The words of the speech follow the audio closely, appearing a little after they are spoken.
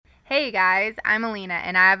Hey guys, I'm Alina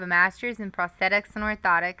and I have a master's in prosthetics and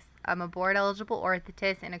orthotics. I'm a board-eligible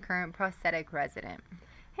orthotist and a current prosthetic resident.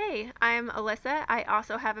 Hey, I'm Alyssa. I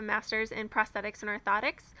also have a master's in prosthetics and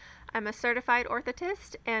orthotics. I'm a certified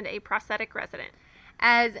orthotist and a prosthetic resident.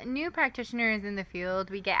 As new practitioners in the field,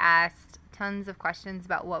 we get asked tons of questions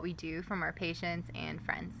about what we do from our patients and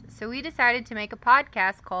friends. So we decided to make a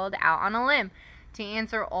podcast called Out on a Limb to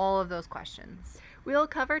answer all of those questions. We'll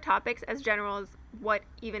cover topics as general as what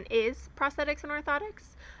even is prosthetics and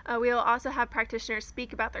orthotics. We'll also have practitioners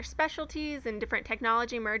speak about their specialties and different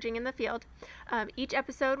technology emerging in the field. Each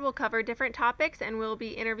episode will cover different topics, and we'll be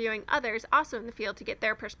interviewing others also in the field to get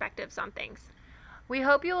their perspectives on things. We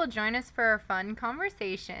hope you will join us for our fun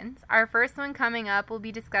conversations. Our first one coming up will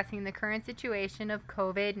be discussing the current situation of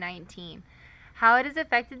COVID-19, how it has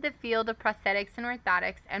affected the field of prosthetics and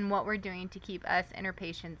orthotics, and what we're doing to keep us and our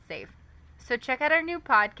patients safe. So check out our new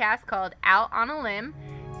podcast called Out on a Limb.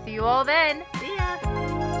 See you all then. See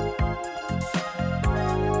ya!